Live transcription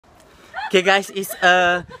Okay guys, it's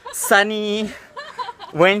a sunny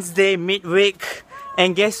Wednesday midweek,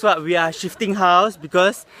 and guess what? We are shifting house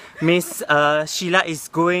because Miss Sheila is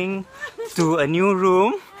going to a new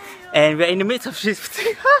room, and we're in the midst of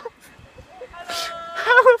shifting house.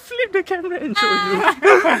 I will flip the camera and show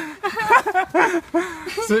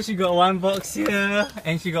you. So she got one box here,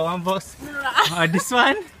 and she got one box. This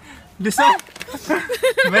one.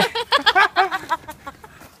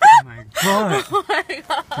 Oh my god! Oh my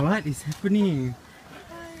god! What is happening?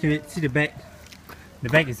 Okay, wait, see the bag. The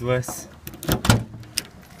bag is worse.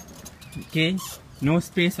 Okay, no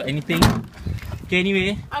space for anything. Okay,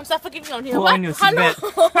 anyway. I'm suffocating on here. Put on your seatbelt.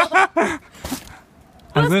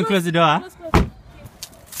 I'm going to close the door.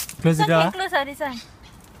 Close the door. Close this one.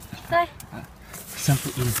 Sorry. Some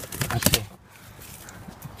put in. Okay.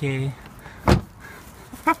 Okay.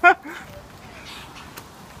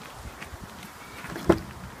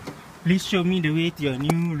 Please show me the way to your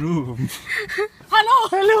new room. Hello.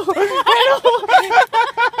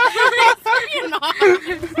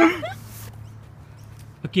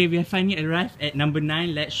 Okay, we have finally arrived at number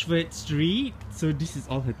 9 Letchford Street. So this is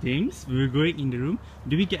all her things. We were going in the room.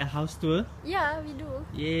 Do we get a house tour? Yeah, we do.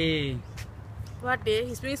 Yay! What day?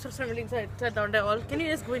 He's bringing stuff from inside. Down there all. Can you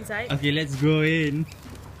just go inside? Okay, let's go in.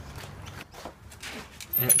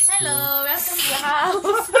 Hello, welcome to the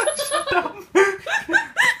house.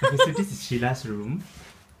 Okay, so this is Sheila's room.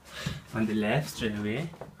 On the left, straight away.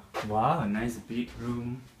 Wow, nice big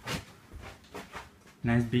room.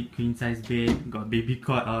 Nice big queen size bed. Got baby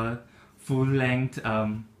cot or full length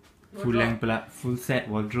full set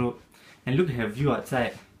wardrobe. And look at her view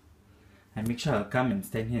outside. I make sure I'll come and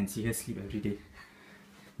stand here and see her sleep every day.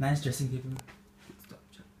 Nice dressing table. Stop.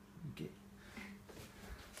 Okay.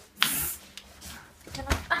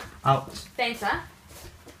 Ouch. Thanks, huh?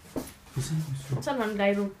 This one also. It's one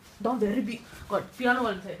guy room. Don't very big. Got piano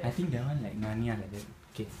one inside. I think that one like Narnia like that.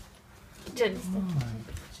 Okay. Kitchen. Oh,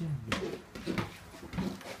 kitchen.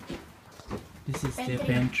 This is the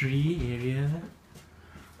pantry area.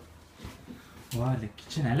 Wow, the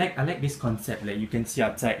kitchen. I like this concept. Like you can see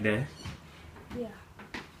outside there. Yeah.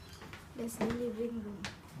 There's the living room.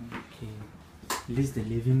 Okay. This is the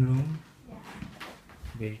living room. Yeah.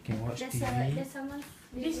 Where you can watch There's TV. there's someone.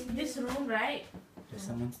 This room, right? There's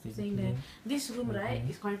someone staying Saying here. that this room, right,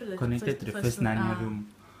 is connected to the first Narnia room.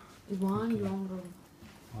 One long room.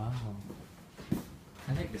 Wow.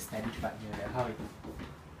 I like the study part here, like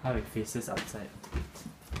how it faces outside.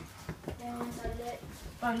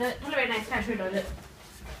 Toilet. Very nice. Can I show you toilet?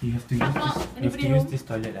 You have to use this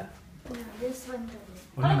toilet. Yeah, this one toilet.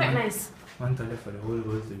 Only Very nice. One toilet for the whole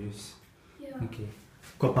world to use. Yeah. Okay.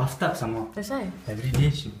 Got bathtub some more. That's why. Every day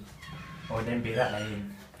she. Oh, then berak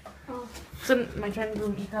lain. Oh. So my friend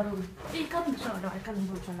room, Ika room. Ika room. No, I can't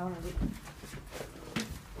move down a bit.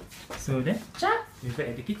 So then, Cha. we're back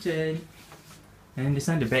at the kitchen. And this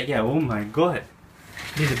one the backyard. Oh my god.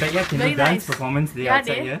 This is the backyard. Can Very do dance nice. performance day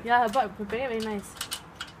outside here. Yeah, but prepared very nice.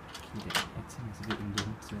 Okay, the accent is a bit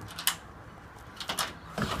Indian as well.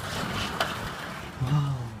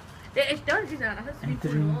 Wow. That one is another swimming pool.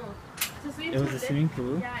 Entering. No. It's a swimming It was pool. a swimming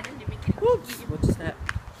pool. Yeah, then they make it. Oops, what's that?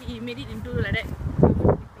 He made it into like that.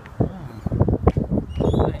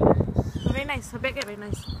 Quite nice. Very nice. Her backyard very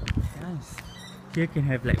nice. Nice. Here can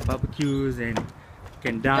have like barbecues and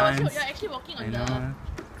can dance. You're actually walking on and the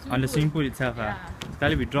on the swimming pool itself. Yeah.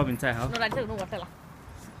 Sekali we drop inside how? No, I don't know water lah.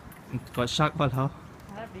 Got shark all how?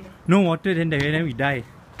 No water then we die.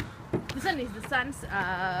 This one is the son's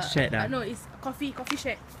Shed ah? no, it's coffee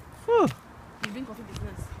shed. Whew. He's doing coffee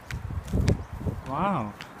business. Wow.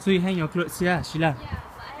 So you hang your clothes here, Sheila? Yeah,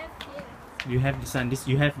 but I have here. You have this one.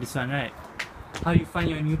 You have this one, right? How you find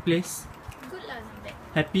your new place? Good lah, back.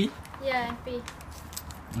 Happy? Yeah, happy.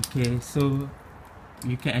 Okay, so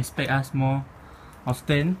you can expect us more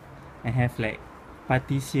often and have like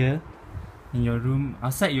parties here in your room.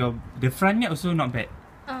 Outside the front yard also not bad.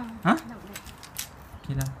 Huh? Not bad.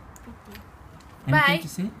 Okay lah. Pretty. Anything Bye. to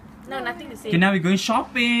say? No, nothing to say. Okay, now we're going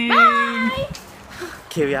shopping. Bye.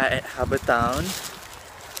 Okay, we are at Harbour Town.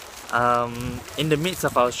 In the midst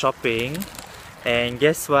of our shopping, and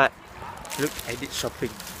guess what? Look, I did shopping.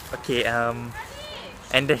 Okay, and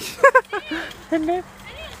then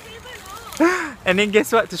and then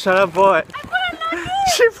guess what? Tushara bought. I bought a nugget.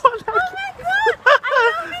 She bought Oh nugget. my god!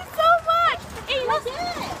 I love it so much. Hey, what's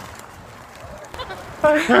that?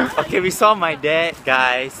 Okay, we saw my dad,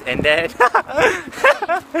 guys, and then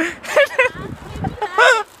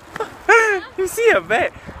you see her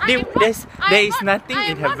bag. There is nothing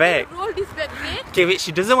in her bag. Roll this bag, okay? Okay, wait,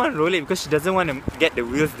 she doesn't want to roll it because she doesn't want to get the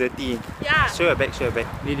wheels dirty. Yeah. Show her back, show her back.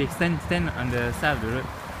 Stand on the side of the road.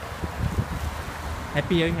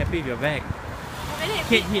 Happy? Are you happy with your bag? Very happy.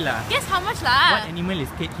 Kate Hill ah? Guess how much lah? What animal is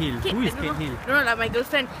Kate Hill? Who is Kate Hill? No, like my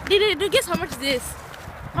girlfriend. Guess how much is this?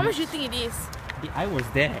 How much do you think it is? I was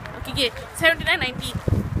there. Okay, 79.90.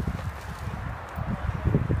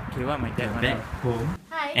 Okay, what my dad back home.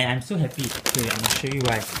 Hi. And I'm so happy. Okay, I'm gonna show you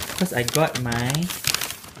why. Because I got my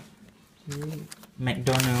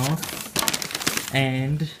McDonald's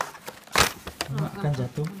and kan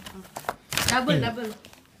jatuh. Double.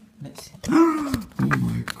 Let's see. Oh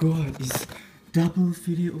my god, it's double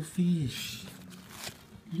fillet of fish.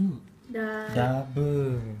 Look.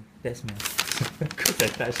 Double. That's nice. Because I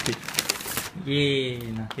touched it.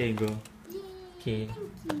 Yay! Now here you go. Okay.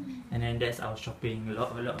 And then that's our shopping. A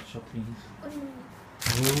lot of shopping. Oh.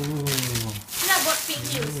 Sheila bought pink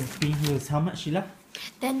heels. Pink heels. How much, Sheila?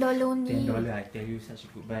 $10 only. $10. I tell you, such a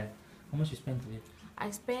good buy. How much you spend today?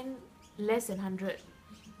 I spent less than 100.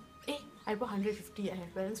 I bought 150. I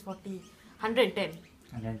have balance 40. 110.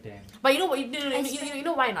 110. But you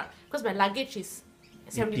know why not? Because my luggage is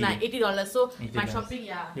 $80. So my shopping,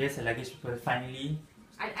 yeah. Here's a luggage people. Finally,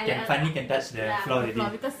 I finally can touch the floor already.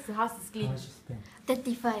 Because the house is clean. How much you spend?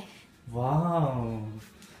 35. Wow,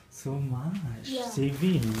 so much Yeah.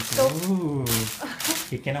 savings. So- Oh,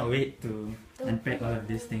 you cannot wait to unpack all of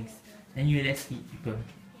these things. Anyway, let's eat, people.